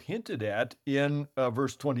he sort of hinted at in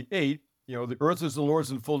verse 28. The earth is the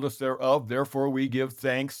Lord's and fullness thereof, therefore we give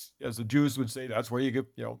thanks. As the Jews would say, that's where you give,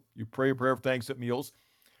 you pray a prayer of thanks at meals.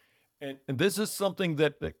 And this is something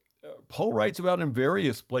that Paul writes about in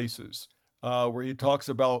various places where he talks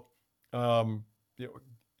about,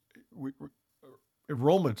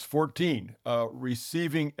 Romans 14,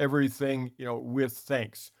 receiving everything, with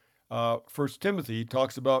thanks. 1 Timothy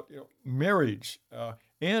talks about marriage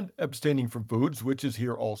and abstaining from foods, which is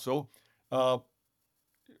here also.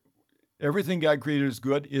 Everything God created is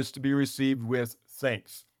good, is to be received with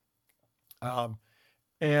thanks. So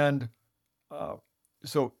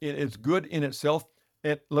it's good in itself.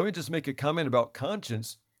 And let me just make a comment about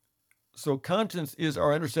conscience. So conscience is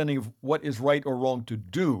our understanding of what is right or wrong to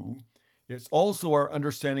do. It's also our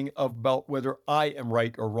understanding about whether I am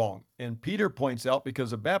right or wrong. And Peter points out,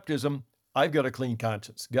 because of baptism, I've got a clean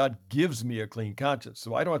conscience. God gives me a clean conscience.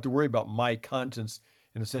 So I don't have to worry about my conscience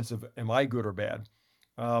in the sense of, am I good or bad?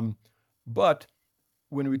 But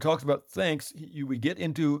when we talk about thanks, we get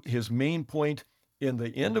into his main point in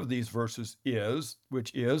the end of these verses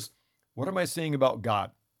which is, what am I saying about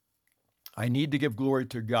God? I need to give glory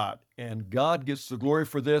to God, and God gets the glory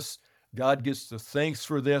for this. God gets the thanks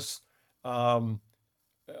for this,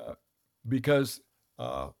 because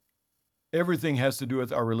everything has to do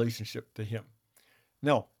with our relationship to him.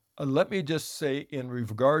 Now, let me just say in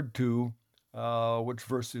regard to, which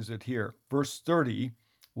verse is it here? Verse 30,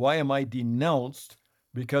 why am I denounced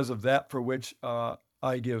because of that for which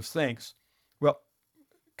I give thanks? Well,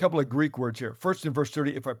 a couple of Greek words here. First, in verse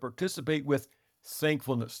 30, if I participate with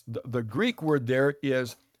thankfulness. The Greek word there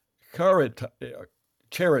is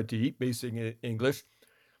charity, basic in English,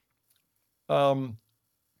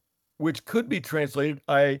 which could be translated,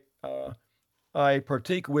 I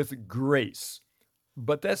partake with grace.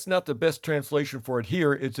 But that's not the best translation for it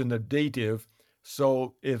here. It's in the dative,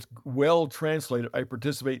 so it's well translated. I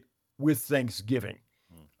participate with thanksgiving.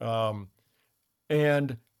 But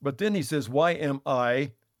then he says, why am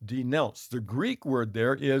I denounced? The Greek word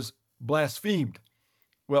there is blasphemed.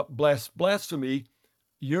 Well, blasphemy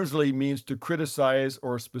usually means to criticize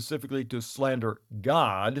or specifically to slander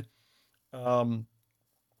God. And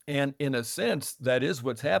in a sense, that is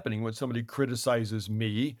what's happening when somebody criticizes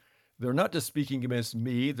me. They're not just speaking against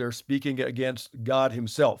me, they're speaking against God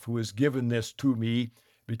himself, who has given this to me,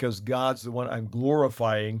 because God's the one I'm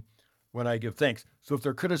glorifying when I give thanks. So if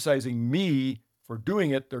they're criticizing me for doing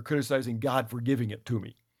it, they're criticizing God for giving it to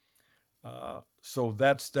me. So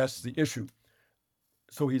that's the issue.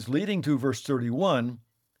 So he's leading to verse 31,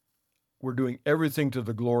 we're doing everything to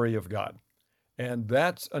the glory of God. And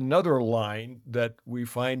that's another line that we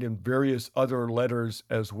find in various other letters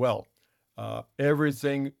as well.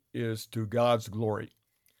 Everything is to God's glory.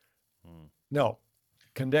 Now,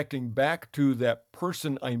 connecting back to that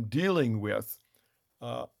person I'm dealing with,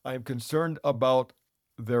 I'm concerned about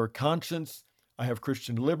their conscience. I have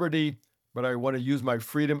Christian liberty, but I want to use my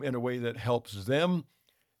freedom in a way that helps them.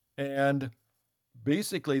 And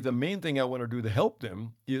basically, the main thing I want to do to help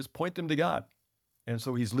them is point them to God. And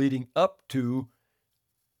so he's leading up to,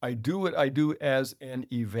 I do what I do as an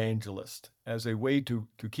evangelist, as a way to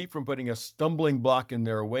keep from putting a stumbling block in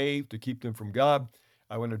their way, to keep them from God.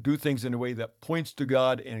 I want to do things in a way that points to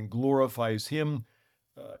God and glorifies him,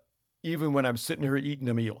 even when I'm sitting here eating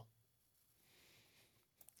a meal.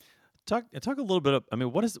 Talk a little bit.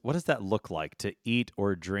 What does that look like, to eat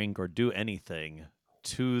or drink or do anything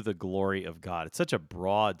to the glory of God? It's such a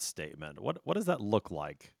broad statement. What does that look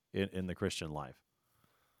like in the Christian life?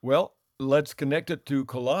 Well, let's connect it to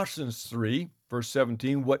Colossians 3, verse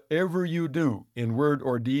 17. Whatever you do in word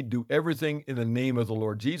or deed, do everything in the name of the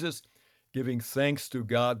Lord Jesus, giving thanks to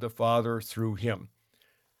God the Father through him.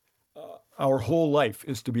 Our whole life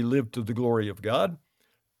is to be lived to the glory of God.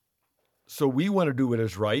 So we want to do what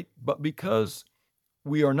is right, but because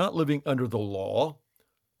we are not living under the law,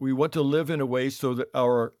 we want to live in a way so that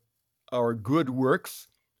our good works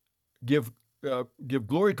give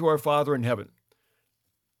glory to our Father in heaven,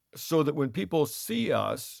 so that when people see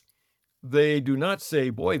us, they do not say,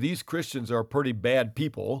 boy, these Christians are pretty bad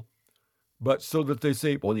people, but so that they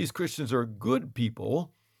say, boy, these Christians are good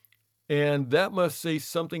people, and that must say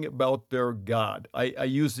something about their God. I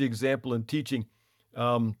use the example in teaching.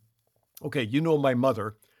 Okay, you know my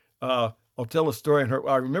mother. I'll tell a story on her.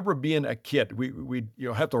 I remember being a kid. We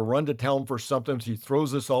have to run to town for something. She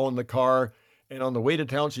throws us all in the car, and on the way to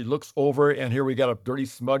town, she looks over, and here we got a dirty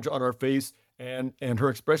smudge on our face, and her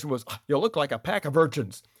expression was, "You look like a pack of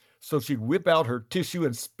urchins." So she'd whip out her tissue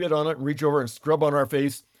and spit on it and reach over and scrub on our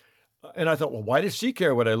face. And I thought, well, why does she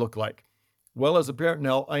care what I look like? Well, as a parent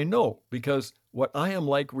now, I know, because what I am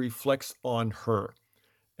like reflects on her.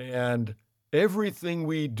 And everything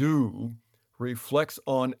we do reflects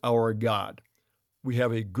on our God. We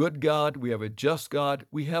have a good God. We have a just God.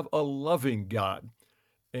 We have a loving God.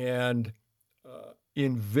 And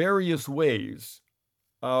in various ways,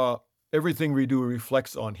 everything we do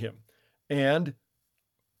reflects on him. And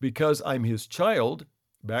because I'm his child,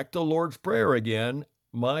 back to Lord's Prayer again,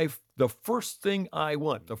 the first thing I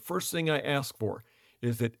want, the first thing I ask for,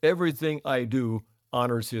 is that everything I do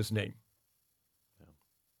honors his name.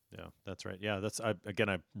 Yeah, that's right. Yeah, again,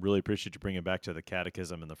 I really appreciate you bringing it back to the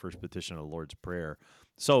Catechism and the first petition of the Lord's Prayer.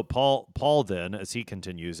 So Paul then, as he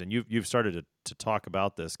continues, and you've started to talk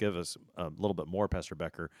about this, give us a little bit more, Pastor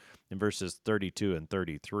Becker, in verses 32 and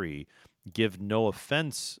 33. Give no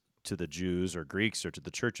offense to the Jews or Greeks or to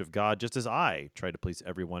the church of God, just as I try to please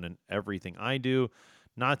everyone in everything I do,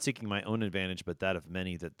 not seeking my own advantage, but that of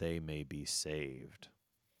many, that they may be saved.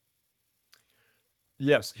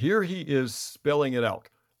 Yes, here he is spelling it out.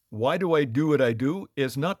 Why do I do what I do?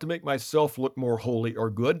 Is not to make myself look more holy or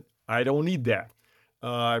good. I don't need that.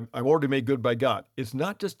 I'm already made good by God. It's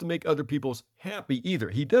not just to make other people happy either.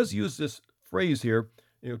 He does use this phrase here,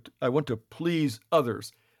 I want to please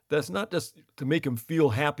others. That's not just to make them feel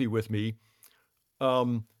happy with me,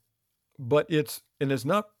 but it's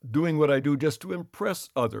not doing what I do just to impress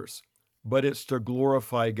others, but it's to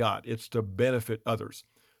glorify God. It's to benefit others.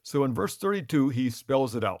 So in verse 32, he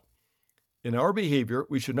spells it out. In our behavior,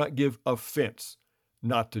 we should not give offense,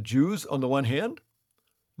 not to Jews on the one hand,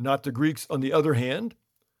 not to Greeks on the other hand,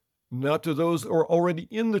 not to those who are already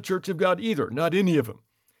in the church of God either, not any of them.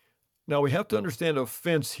 Now, we have to understand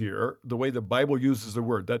offense here, the way the Bible uses the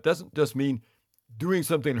word. That doesn't just mean doing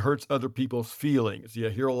something that hurts other people's feelings. You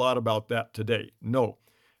hear a lot about that today. No.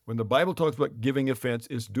 When the Bible talks about giving offense,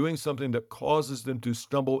 it's doing something that causes them to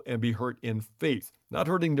stumble and be hurt in faith. Not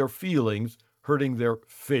hurting their feelings, hurting their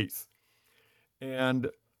faith. And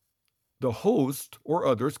the host or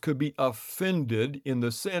others could be offended in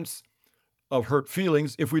the sense of hurt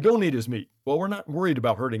feelings if we don't eat his meat. Well, we're not worried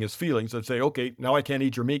about hurting his feelings and say, okay, now I can't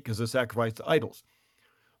eat your meat because it's sacrificed to idols.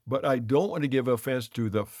 But I don't want to give offense to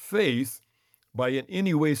the faith by in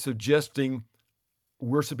any way suggesting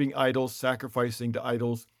worshiping idols, sacrificing to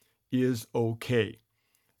idols is okay.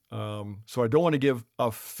 So I don't want to give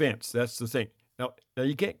offense. That's the thing. Now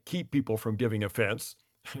you can't keep people from giving offense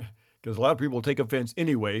because a lot of people take offense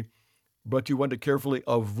anyway, but you want to carefully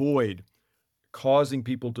avoid causing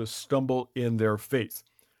people to stumble in their faith.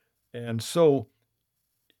 And so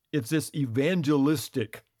it's this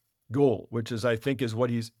evangelistic goal, which I think is what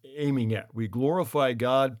he's aiming at. We glorify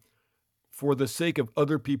God for the sake of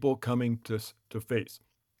other people coming to faith.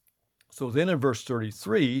 So then in verse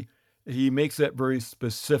 33, he makes that very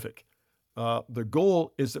specific. The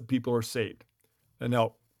goal is that people are saved. And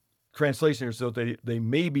now, translation here, so they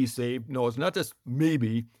may be saved. No, it's not just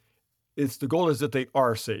maybe. It's the goal is that they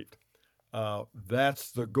are saved.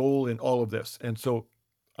 That's the goal in all of this. And so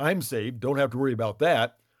I'm saved, don't have to worry about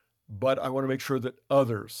that, but I want to make sure that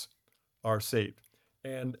others are saved.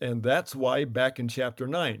 And that's why back in chapter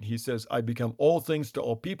 9, he says, I become all things to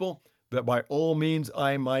all people, that by all means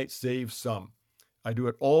I might save some. I do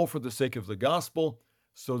it all for the sake of the gospel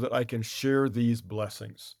so that I can share these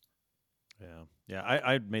blessings. Yeah.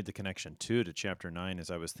 I made the connection too to chapter 9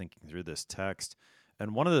 as I was thinking through this text.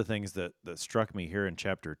 And one of the things that struck me here in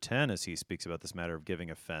chapter 10 as he speaks about this matter of giving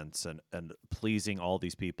offense and pleasing all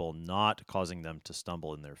these people, not causing them to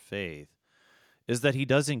stumble in their faith, is that he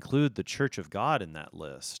does include the church of God in that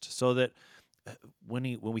list. So that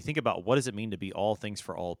when we think about what does it mean to be all things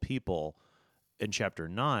for all people in chapter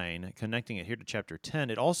 9, connecting it here to chapter 10,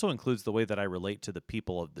 it also includes the way that I relate to the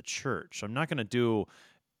people of the church. I'm not going to do,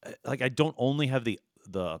 I don't only have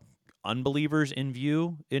the unbelievers in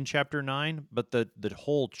view in chapter 9, but the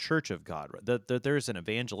whole church of God, that there's an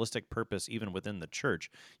evangelistic purpose even within the church.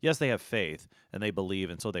 Yes, they have faith and they believe,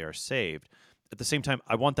 and so they are saved. At the same time,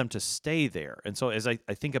 I want them to stay there. And so as I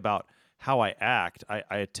think about how I act,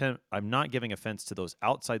 I'm not giving offense to those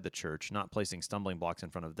outside the church, not placing stumbling blocks in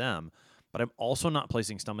front of them, but I'm also not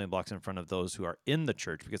placing stumbling blocks in front of those who are in the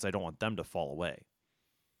church because I don't want them to fall away.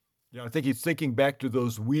 Yeah, I think he's thinking back to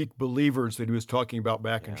those weak believers that he was talking about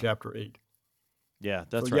back in chapter 8. Yeah,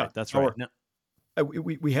 that's right. That's right.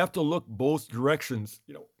 We have to look both directions.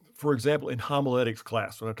 For example, in homiletics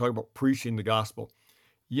class, when I talk about preaching the gospel,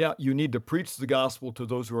 you need to preach the gospel to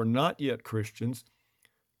those who are not yet Christians,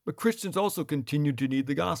 but Christians also continue to need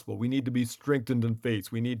the gospel. We need to be strengthened in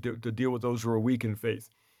faith. We need to deal with those who are weak in faith.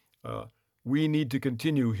 We need to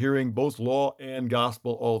continue hearing both law and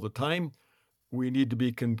gospel all the time. We need to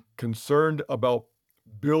be concerned about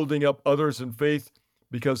building up others in faith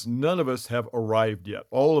because none of us have arrived yet.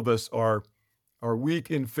 All of us are weak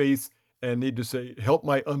in faith and need to say, help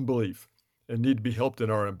my unbelief, and need to be helped in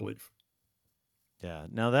our unbelief. Yeah.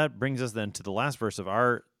 Now that brings us then to the last verse of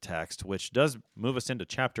our text, which does move us into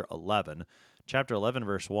chapter 11. Chapter 11,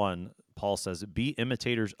 verse 1, Paul says, be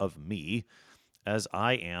imitators of me as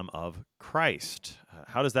I am of Christ.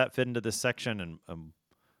 How does that fit into this section, and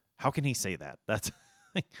how can he say that?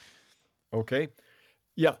 Okay.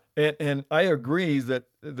 Yeah, and I agree that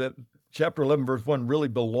chapter 11, verse 1 really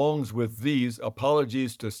belongs with these.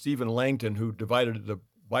 Apologies to Stephen Langton, who divided the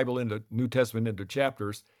Bible into New Testament into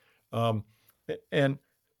chapters. And,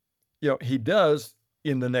 he does,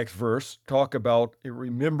 in the next verse, talk about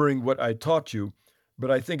remembering what I taught you. But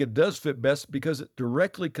I think it does fit best because it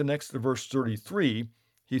directly connects to verse 33.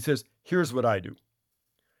 He says, here's what I do.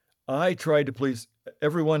 I try to please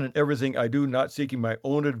everyone in everything I do, not seeking my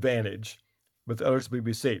own advantage, but that others may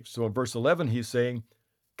be saved. So in verse 11, he's saying,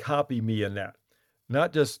 copy me in that.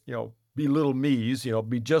 Not just, be little me's,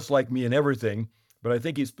 be just like me in everything. But I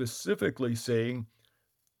think he's specifically saying,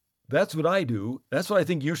 that's what I do. That's what I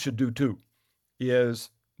think you should do too, is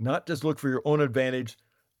not just look for your own advantage,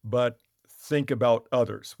 but think about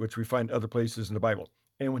others, which we find other places in the Bible.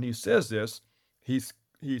 And when he says this, he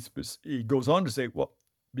goes on to say, well,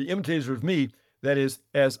 be imitators of me, that is,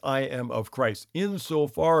 as I am of Christ.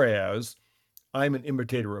 Insofar as I'm an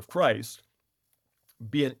imitator of Christ,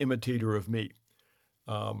 be an imitator of me.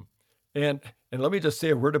 And let me just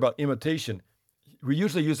say a word about imitation. We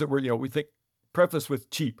usually use the word, we think, preface with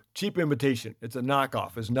cheap imitation. It's a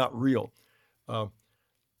knockoff, it's not real.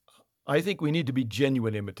 I think we need to be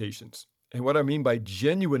genuine imitations. And what I mean by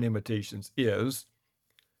genuine imitations is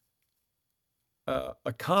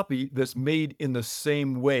a copy that's made in the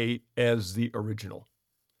same way as the original.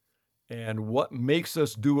 And what makes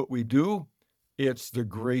us do what we do? It's the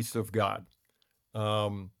grace of God.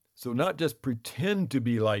 So not just pretend to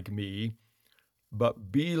be like me,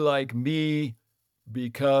 but be like me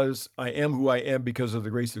because I am who I am because of the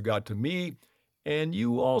grace of God to me. And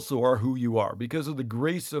you also are who you are because of the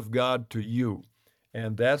grace of God to you.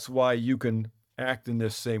 And that's why you can act in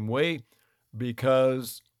this same way,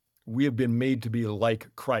 because we have been made to be like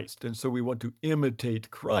Christ. And so we want to imitate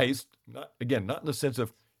Christ, not in the sense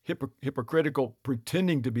of hypocritical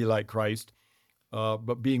pretending to be like Christ,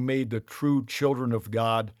 but being made the true children of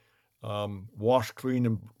God, washed clean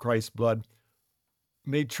in Christ's blood,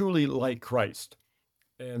 made truly like Christ.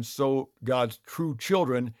 And so God's true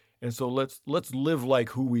children. And so let's live like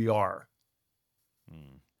who we are.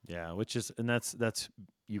 Yeah, we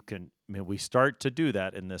start to do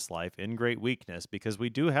that in this life in great weakness because we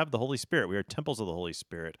do have the Holy Spirit. We are temples of the Holy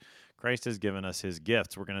Spirit. Christ has given us his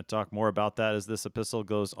gifts. We're going to talk more about that as this epistle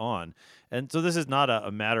goes on. And so this is not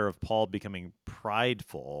a matter of Paul becoming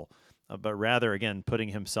prideful, but rather, again, putting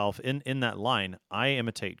himself in that line. I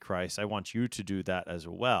imitate Christ. I want you to do that as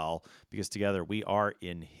well, because together we are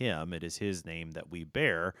in him. It is his name that we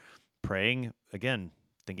bear. Praying, again,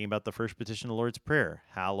 thinking about the first petition of the Lord's Prayer,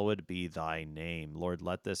 hallowed be thy name. Lord,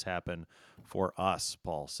 let this happen for us,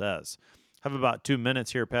 Paul says. Have about 2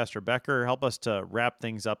 minutes here, Pastor Becker. Help us to wrap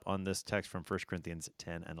things up on this text from 1 Corinthians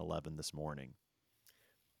 10 and 11 this morning.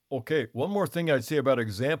 Okay, one more thing I'd say about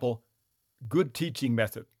example, good teaching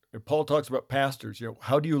method. Paul talks about pastors.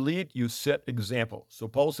 How do you lead? You set example. So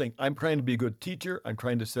Paul's saying, I'm trying to be a good teacher. I'm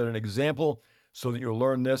trying to set an example so that you'll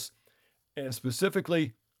learn this. And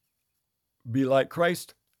specifically, be like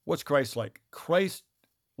Christ. What's Christ like? Christ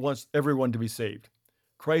wants everyone to be saved.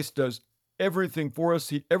 Christ does everything for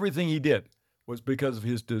us. Everything he did was because of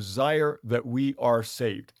his desire that we are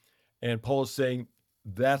saved. And Paul is saying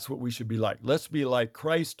that's what we should be like. Let's be like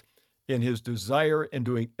Christ in his desire and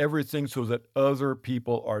doing everything so that other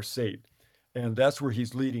people are saved. And that's where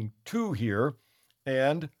he's leading to here.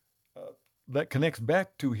 And that connects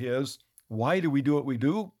back to his, why do we do what we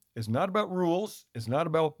do? It's not about rules. It's not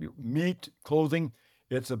about meat, clothing.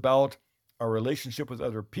 It's about our relationship with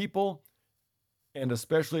other people, and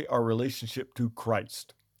especially our relationship to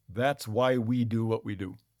Christ. That's why we do what we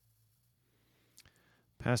do.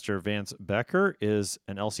 Pastor Vance Becker is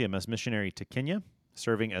an LCMS missionary to Kenya,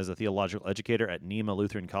 serving as a theological educator at Neema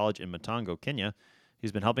Lutheran College in Matongo, Kenya.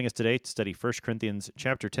 He's been helping us today to study 1 Corinthians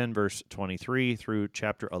chapter 10, verse 23 through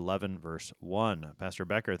chapter 11, verse 1. Pastor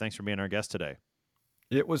Becker, thanks for being our guest today.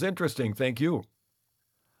 It was interesting. Thank you.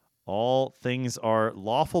 All things are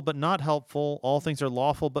lawful but not helpful. All things are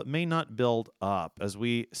lawful but may not build up. As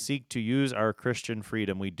we seek to use our Christian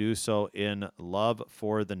freedom, we do so in love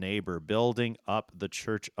for the neighbor, building up the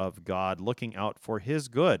church of God, looking out for his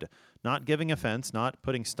good, not giving offense, not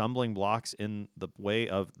putting stumbling blocks in the way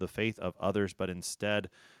of the faith of others, but instead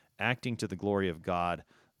acting to the glory of God,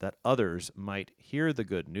 that others might hear the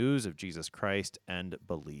good news of Jesus Christ and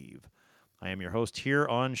believe. I am your host here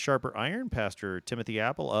on Sharper Iron, Pastor Timothy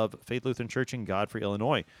Appel of Faith Lutheran Church in Godfrey,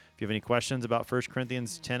 Illinois. If you have any questions about 1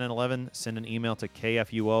 Corinthians 10 and 11, send an email to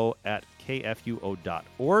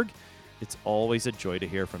kfuo@kfuo.org. It's always a joy to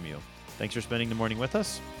hear from you. Thanks for spending the morning with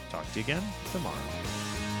us. Talk to you again tomorrow.